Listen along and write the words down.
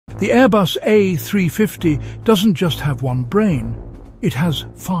The Airbus A350 doesn't just have one brain, it has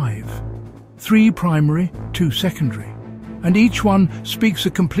 5. 3 primary, 2 secondary, and each one speaks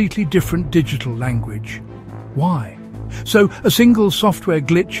a completely different digital language. Why? So a single software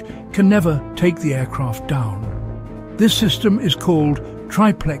glitch can never take the aircraft down. This system is called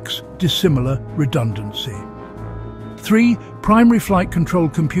triplex dissimilar redundancy. 3 primary flight control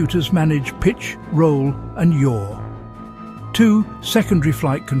computers manage pitch, roll, and yaw. 2 secondary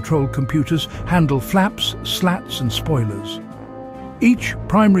flight control computers handle flaps, slats, and spoilers. Each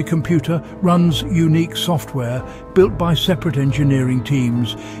primary computer runs unique software built by separate engineering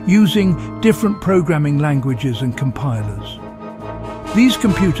teams using different programming languages and compilers. These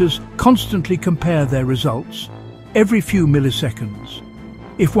computers constantly compare their results every few milliseconds.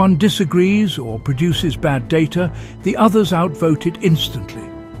 If one disagrees or produces bad data, the others outvote it instantly.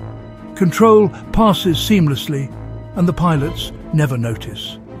 Control passes seamlessly, and the pilots never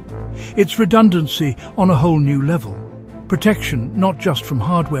notice. It's redundancy on a whole new level. Protection not just from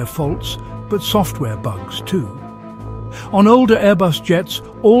hardware faults, but software bugs too. On older Airbus jets,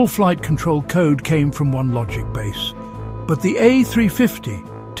 all flight control code came from one logic base. But the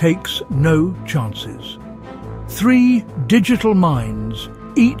A350 takes no chances. 3 digital minds,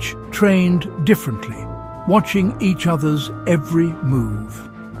 each trained differently, watching each other's every move.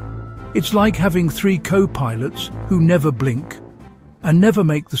 It's like having 3 co-pilots who never blink and never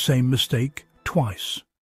make the same mistake twice.